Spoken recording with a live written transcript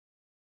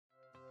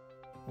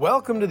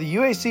Welcome to the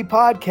UAC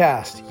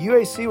podcast.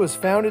 UAC was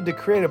founded to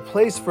create a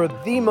place for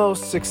the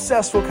most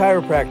successful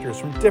chiropractors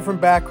from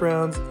different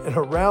backgrounds and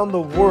around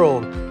the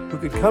world who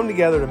could come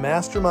together to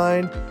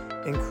mastermind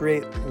and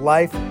create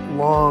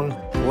lifelong,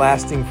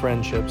 lasting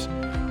friendships.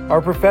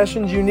 Our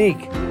profession's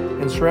unique,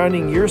 and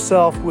surrounding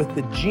yourself with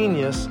the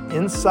genius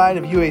inside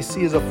of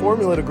UAC is a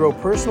formula to grow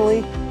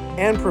personally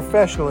and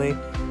professionally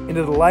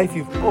into the life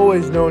you've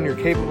always known you're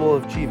capable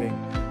of achieving.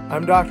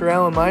 I'm Dr.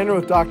 Alan Miner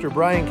with Dr.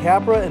 Brian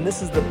Capra, and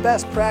this is the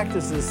best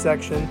practices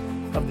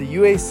section of the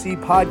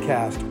UAC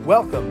podcast.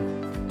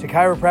 Welcome to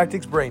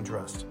Chiropractic's Brain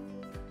Trust.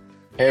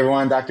 Hey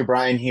everyone, Dr.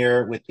 Brian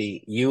here with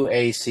the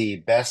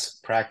UAC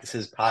Best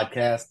Practices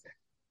podcast.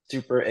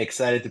 Super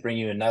excited to bring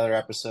you another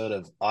episode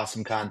of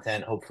awesome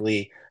content,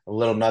 hopefully a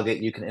little nugget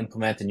you can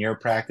implement in your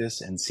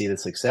practice and see the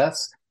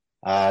success.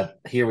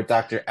 Here with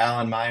Dr.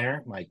 Alan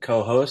Miner, my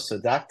co-host.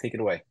 So Doc, take it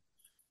away.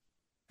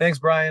 Thanks,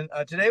 Brian.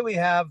 Today we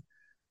have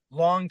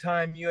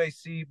longtime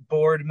UAC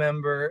board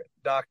member,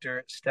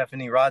 Dr.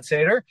 Stefanie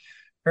Rodsater.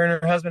 Her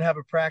and her husband have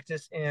a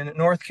practice in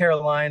North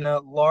Carolina,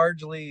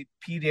 largely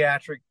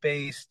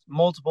pediatric-based,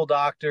 multiple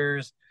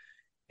doctors,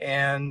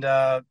 and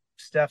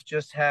Steph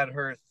just had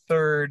her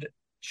third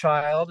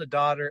child, a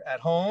daughter,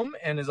 at home,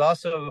 and is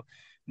also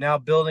now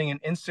building an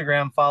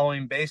Instagram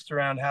following based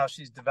around how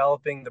she's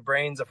developing the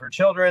brains of her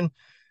children.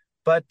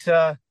 But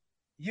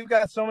you've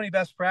got so many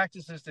best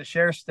practices to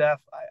share,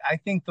 Steph. I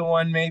think the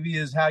one maybe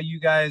is how you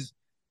guys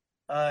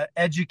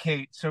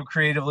educate so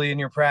creatively in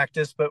your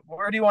practice, but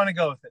where do you want to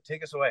go with it?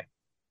 Take us away.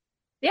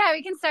 Yeah,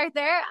 we can start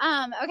there.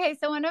 Okay,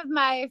 so one of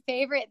my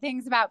favorite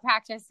things about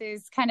practice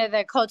is kind of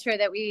the culture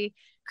that we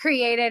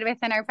created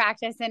within our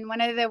practice. And one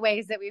of the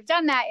ways that we've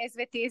done that is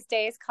with these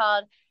days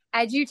called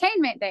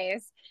Edu-tainment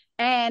days.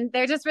 And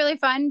they're just really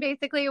fun.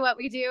 Basically, what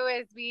we do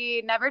is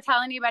we never tell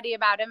anybody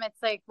about them.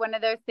 It's like one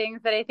of those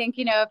things that I think,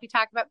 if you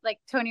talk about like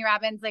Tony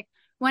Robbins, like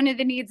one of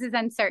the needs is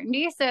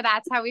uncertainty. So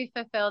that's how we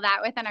fulfill that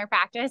within our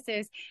practice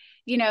is,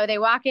 they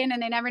walk in and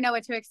they never know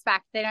what to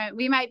expect.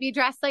 We might be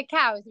dressed like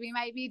cows. We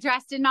might be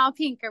dressed in all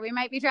pink, or we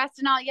might be dressed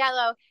in all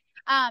yellow,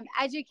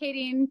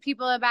 educating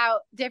people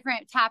about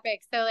different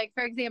topics. So like,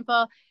 for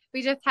example,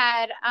 we just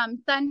had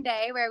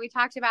Sunday where we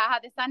talked about how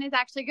the sun is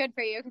actually good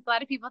for you, because a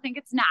lot of people think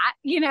it's not,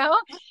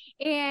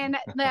 and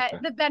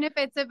the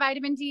benefits of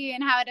vitamin D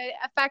and how it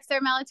affects our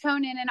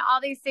melatonin and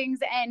all these things.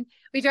 And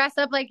we dress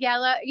up like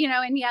yellow,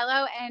 in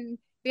yellow, and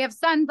we have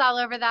suns all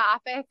over the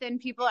office,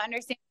 and people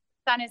understand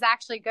the sun is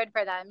actually good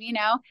for them,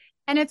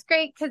 and it's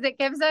great because it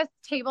gives us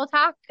table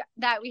talk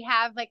that we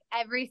have like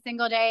every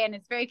single day. And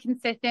it's very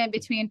consistent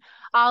between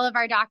all of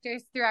our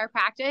doctors through our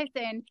practice.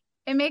 And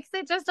it makes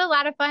it just a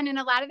lot of fun. And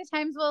a lot of the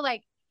times we'll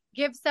like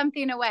give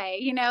something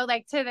away,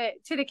 like to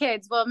the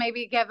kids. We'll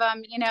maybe give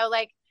them,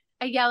 like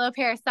a yellow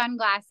pair of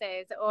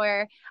sunglasses,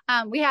 or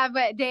we have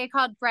a day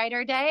called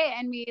Brighter Day.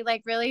 And we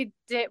like really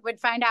would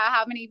find out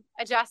how many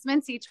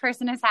adjustments each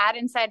person has had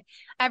and said,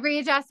 every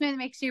adjustment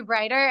makes you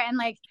brighter. And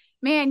like,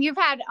 man, you've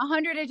had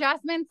 100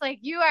 adjustments. Like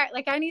you are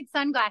like, I need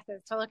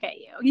sunglasses to look at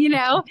you,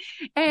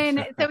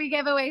 And so we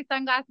give away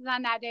sunglasses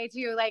on that day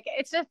too. Like,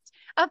 it's just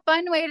a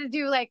fun way to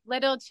do like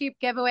little cheap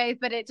giveaways,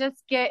 but it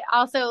just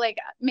also like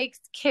makes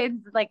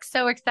kids like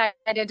so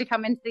excited to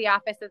come into the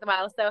office as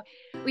well. So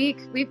we've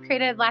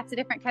created lots of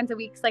different kinds of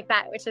weeks like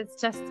that, which is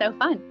just so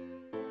fun.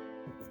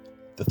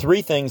 The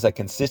three things I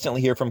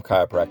consistently hear from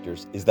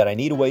chiropractors is that I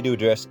need a way to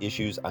address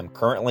issues I'm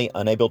currently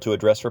unable to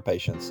address for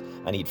patients.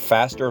 I need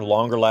faster,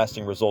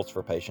 longer-lasting results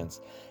for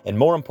patients. And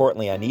more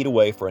importantly, I need a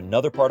way for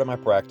another part of my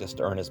practice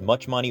to earn as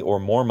much money or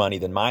more money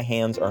than my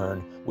hands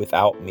earn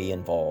without me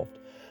involved.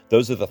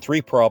 Those are the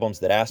three problems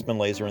that Aspen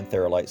Laser and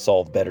Theralite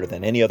solve better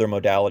than any other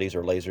modalities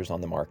or lasers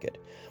on the market.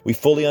 We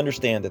fully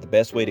understand that the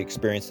best way to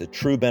experience the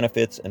true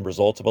benefits and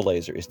results of a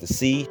laser is to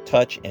see,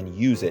 touch, and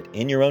use it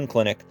in your own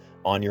clinic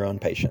on your own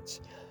patients.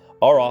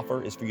 Our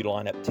offer is for you to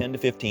line up 10 to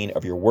 15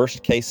 of your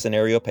worst case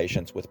scenario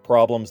patients with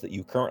problems that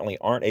you currently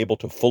aren't able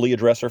to fully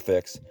address or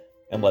fix,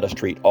 and let us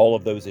treat all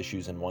of those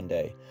issues in one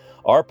day.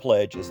 Our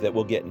pledge is that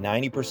we'll get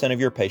 90%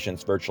 of your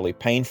patients virtually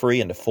pain-free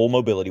into full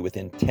mobility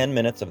within 10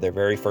 minutes of their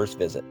very first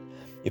visit.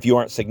 If you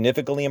aren't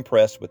significantly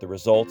impressed with the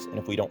results, and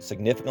if we don't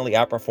significantly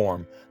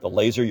outperform the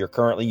laser you're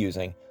currently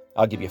using,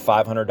 I'll give you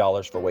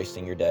 $500 for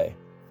wasting your day.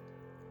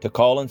 To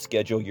call and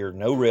schedule your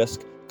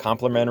no-risk,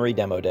 complimentary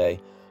demo day,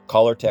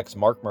 call or text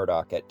Mark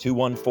Murdoch at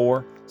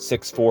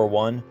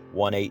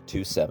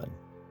 214-641-1827.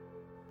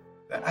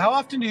 How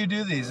often do you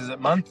do these? Is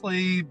it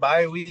monthly,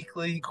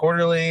 bi-weekly,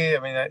 quarterly? I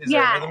mean, is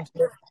there a rhythm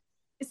to it?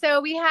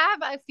 So we have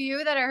a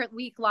few that are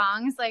week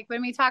longs. Like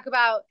when we talk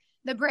about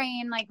the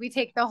brain, like we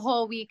take the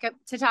whole week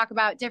to talk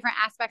about different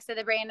aspects of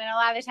the brain. And a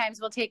lot of the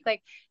times we'll take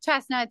like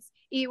chestnuts,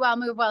 eat well,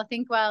 move well,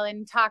 think well,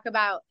 and talk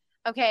about,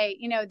 okay,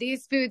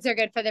 these foods are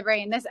good for the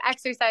brain. This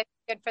exercise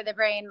is good for the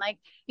brain. Like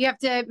you have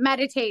to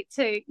meditate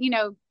to,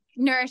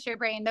 nourish your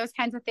brain, those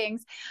kinds of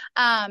things.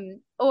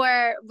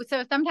 Or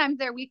so sometimes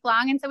they're week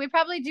long. And so we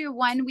probably do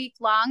 1 week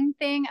long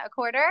thing a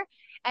quarter.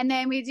 And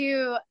then we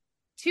do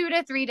 2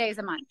 to 3 days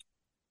a month.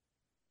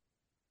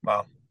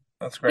 Wow.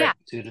 That's great. Yeah.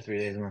 2 to 3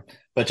 days a month,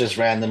 but just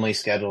randomly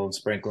schedule and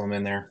sprinkle them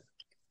in there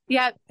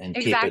Yep. and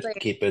Exactly.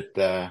 keep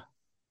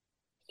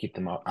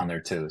them on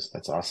their toes.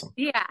 That's awesome.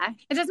 Yeah.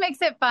 It just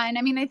makes it fun.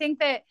 I mean, I think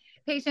that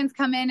patients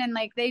come in and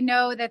like they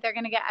know that they're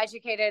going to get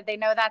educated. They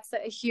know that's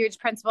a huge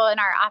principle in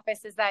our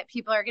office is that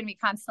people are going to be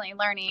constantly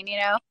learning, you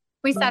know.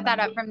 We set that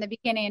up from the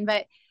beginning,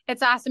 but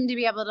it's awesome to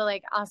be able to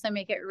like also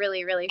make it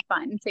really, really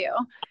fun too.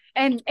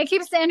 And it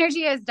keeps the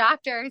energy as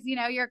doctors, you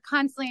know, you're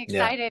constantly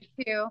excited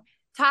to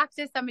talk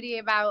to somebody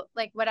about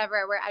like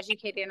whatever we're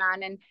educating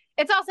on. And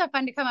it's also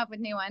fun to come up with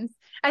new ones.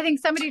 I think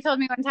somebody told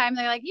me one time,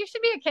 they're like, you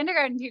should be a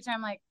kindergarten teacher.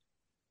 I'm like,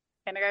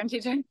 kindergarten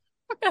teacher?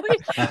 Really?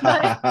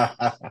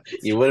 But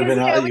You would have been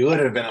yeah, you would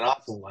have been an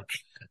awesome one.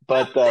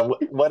 But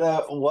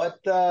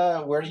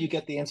where do you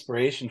get the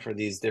inspiration for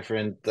these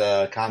different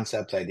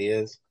concepts,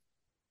 ideas?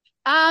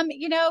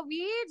 you know,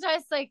 we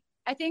just like,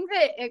 I think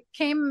that it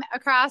came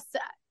across,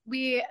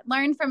 we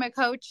learned from a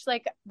coach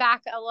like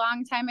back a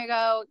long time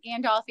ago,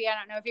 Gandolfi. I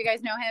don't know if you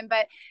guys know him,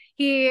 but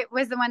he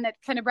was the one that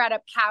kind of brought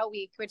up Cow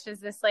Week, which is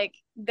this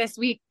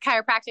week,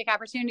 chiropractic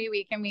opportunity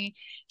week. And we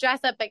dress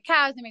up like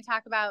cows and we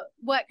talk about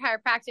what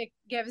chiropractic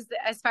gives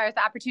as far as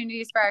the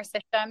opportunities for our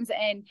systems.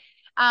 And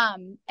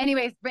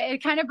anyways,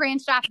 it kind of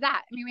branched off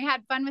that. I mean, we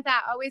had fun with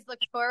that, always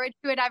looked forward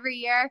to it every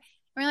year.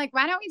 We're like,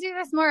 why don't we do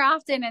this more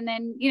often? And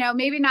then, you know,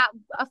 maybe not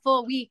a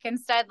full week.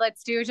 Instead,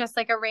 let's do just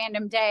like a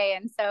random day.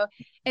 And so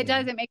it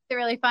does, it makes it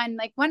really fun.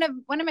 Like one of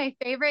my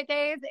favorite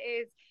days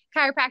is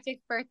chiropractic's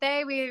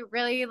birthday. We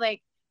really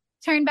like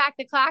turn back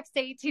the clocks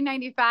to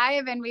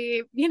 1895 and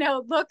we, you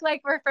know, look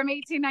like we're from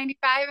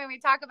 1895 and we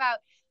talk about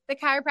the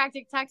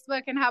chiropractic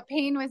textbook and how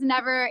pain was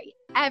never,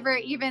 ever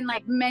even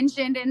like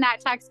mentioned in that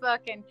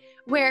textbook and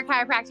where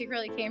chiropractic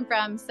really came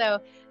from. So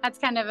that's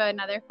kind of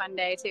another fun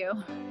day too.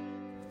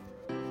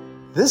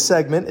 This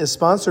segment is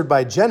sponsored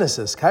by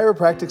Genesis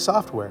Chiropractic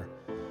Software.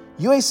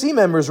 UAC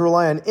members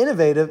rely on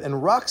innovative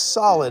and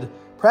rock-solid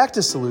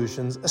practice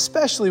solutions,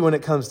 especially when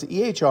it comes to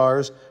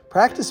EHRs,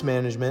 practice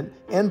management,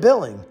 and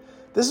billing.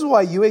 This is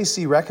why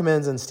UAC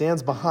recommends and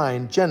stands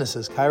behind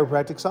Genesis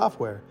Chiropractic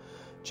Software.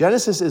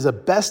 Genesis is a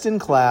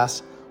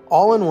best-in-class,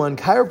 all-in-one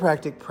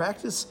chiropractic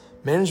practice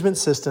management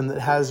system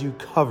that has you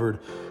covered,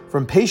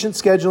 from patient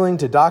scheduling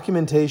to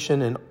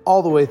documentation and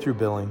all the way through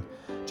billing.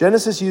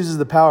 Genesis uses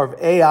the power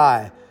of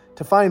AI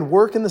to find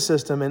work in the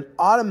system and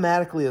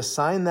automatically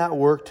assign that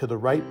work to the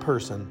right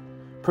person,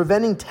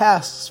 preventing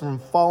tasks from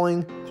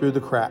falling through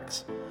the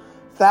cracks.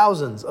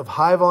 Thousands of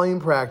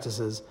high-volume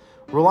practices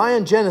rely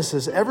on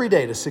Genesis every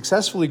day to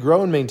successfully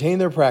grow and maintain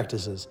their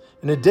practices.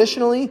 And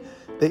additionally,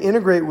 they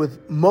integrate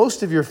with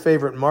most of your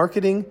favorite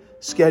marketing,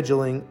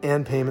 scheduling,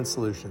 and payment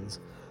solutions.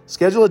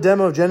 Schedule a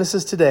demo of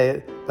Genesis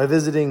today by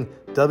visiting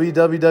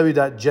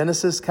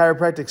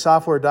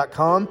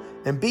www.genesischiropracticsoftware.com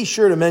and be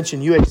sure to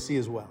mention UHC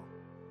as well.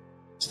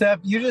 Steph,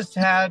 you just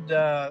had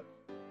a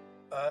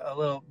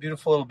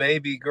beautiful little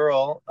baby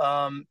girl.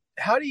 How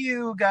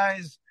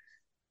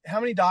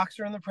many docs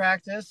are in the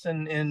practice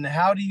and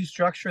how do you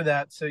structure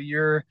that so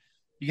you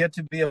get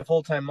to be a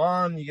full-time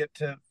mom, you get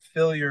to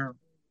fill your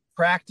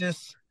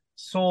practice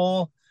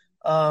soul?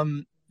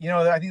 You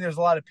know, I think there's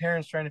a lot of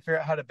parents trying to figure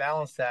out how to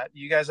balance that.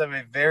 You guys have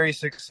a very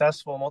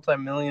successful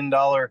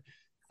multi-million-dollar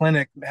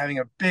clinic having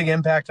a big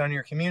impact on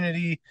your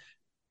community.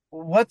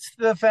 What's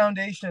the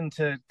foundation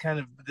to kind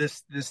of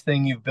this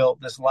thing you've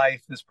built, this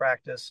life, this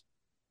practice?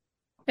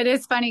 It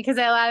is funny because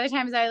a lot of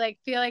times I like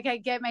feel like I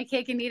get my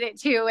cake and eat it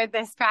too with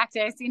this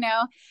practice. You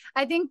know,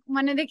 I think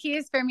one of the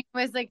keys for me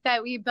was like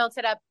that we built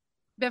it up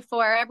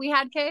before we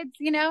had kids,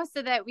 you know,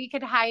 so that we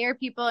could hire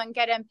people and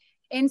get them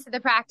into the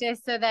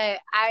practice so that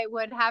I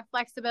would have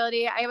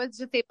flexibility. I was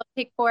just able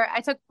to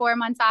I took 4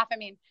 months off. I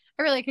mean,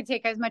 I really could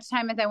take as much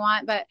time as I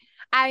want, but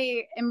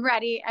I am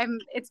ready.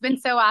 It's been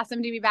so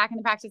awesome to be back in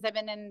the practice. I've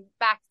been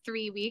back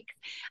 3 weeks.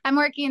 I'm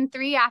working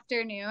 3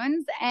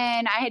 afternoons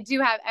and I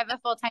have a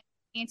full-time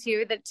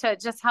too to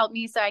just help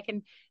me so I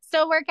can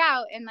still work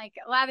out. And like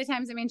a lot of the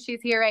times, I mean,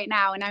 she's here right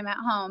now and I'm at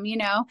home, you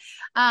know,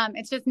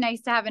 it's just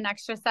nice to have an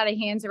extra set of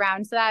hands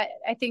around. So that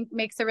I think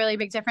makes a really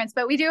big difference.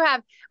 But we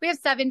have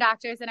 7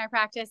 doctors in our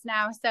practice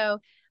now. So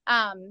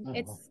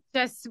it's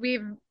just,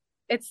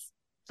 it's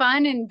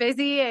fun and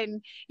busy.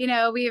 And, you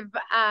know, we've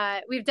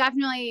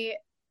definitely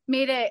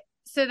made it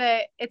so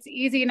that it's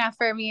easy enough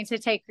for me to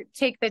take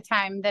the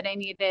time that I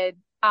needed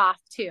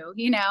off too,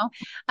 you know.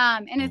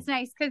 And it's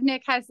nice because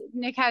Nick has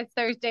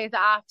Thursdays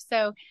off.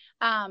 So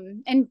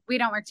and we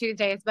don't work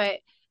Tuesdays, but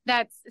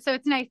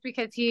it's nice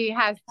because he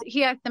has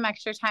some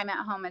extra time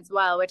at home as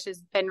well, which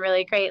has been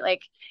really great.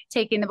 Like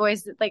taking the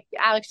boys, like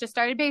Alex just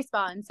started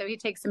baseball and so he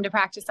takes them to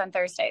practice on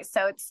Thursdays.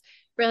 So it's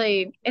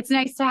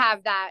nice to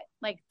have that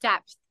like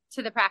depth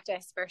to the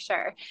practice for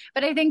sure.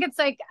 But I think it's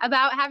like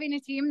about having a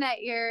team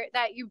that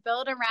you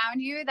build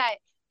around you, that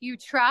you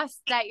trust,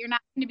 that you're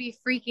not going to be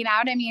freaking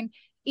out. I mean,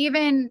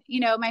 even, you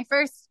know,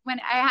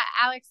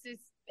 Alex is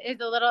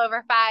a little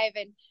over 5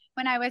 and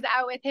when I was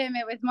out with him,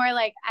 it was more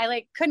like, I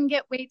like couldn't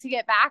wait to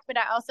get back, but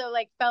I also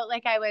like felt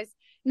like I was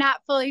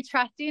not fully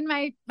trusting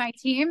my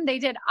team. They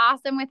did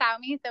awesome without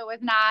me. So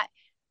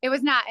it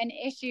was not an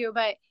issue,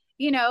 but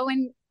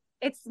when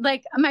it's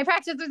like my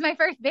practice was my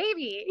first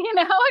baby,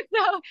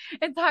 so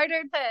it's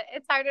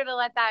harder to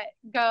let that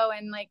go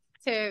and like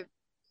to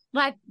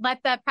let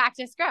the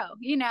practice grow,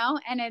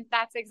 and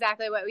that's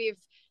exactly what we've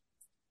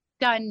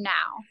done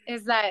now,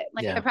 is that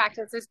like the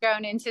practice has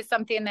grown into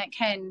something that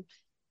can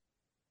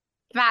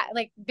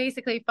like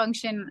basically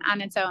function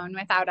on its own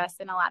without us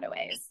in a lot of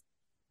ways.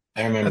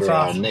 I remember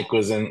awesome. Nick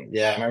was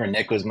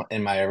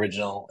in my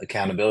original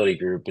accountability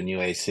group in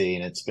UAC,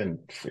 and it's been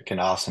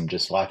freaking awesome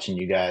just watching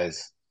you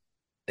guys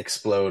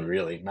explode,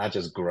 really, not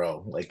just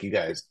grow. Like, you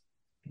guys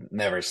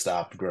never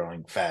stopped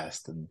growing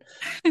fast, and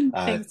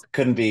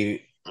couldn't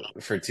be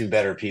for two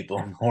better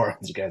people more.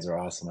 You guys are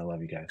awesome. I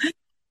love you guys.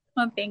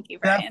 Well, thank you,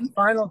 Brian. That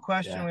final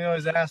question we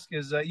always ask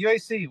is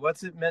UAC,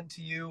 what's it meant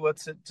to you?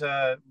 What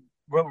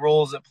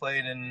role has it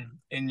played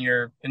in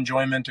your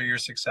enjoyment or your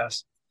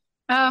success?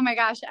 Oh my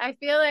gosh, I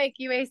feel like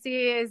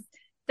UAC is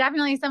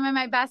definitely some of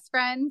my best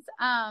friends.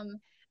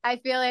 I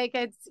feel like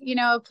it's,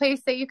 a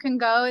place that you can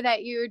go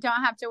that you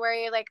don't have to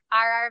worry, like,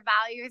 are our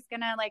values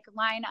gonna like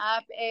line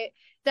up? It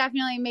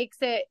definitely makes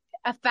it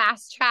a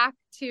fast track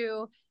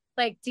to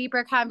like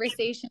deeper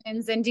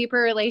conversations and deeper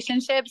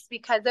relationships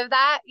because of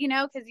that,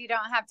 because you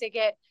don't have to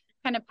get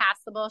kind of past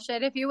the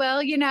bullshit, if you will,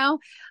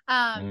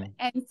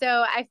 and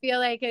so I feel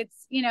like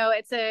it's,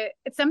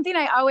 it's something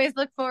I always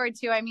look forward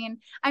to. I mean,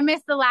 I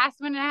missed the last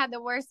one and I had the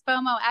worst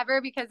FOMO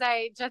ever because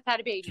I just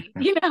had a baby,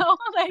 I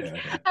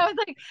was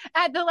like,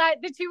 at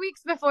the 2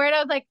 weeks before it,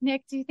 I was like,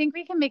 Nick, do you think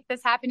we can make this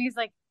happen? He's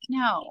like,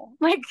 no,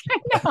 like,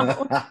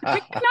 no,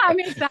 we cannot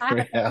make that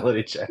happen.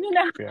 Reality check.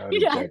 Reality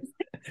check.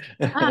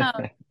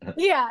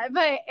 Yeah,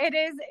 but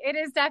it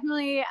is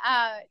definitely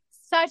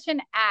such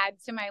an add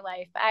to my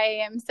life.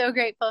 I am so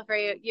grateful for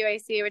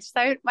UAC, which is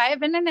why I've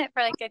been in it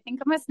for like, I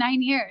think almost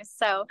 9 years.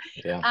 So,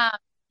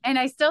 and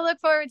I still look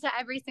forward to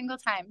every single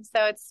time.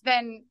 So it's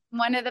been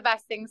one of the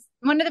best adds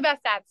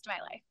to my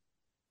life.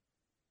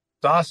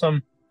 It's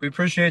awesome. We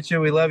appreciate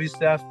you. We love you,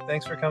 Steph.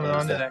 Thanks for coming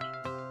on today.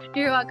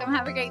 You're welcome.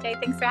 Have a great day.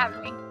 Thanks for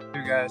having me.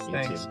 You guys.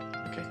 Thanks.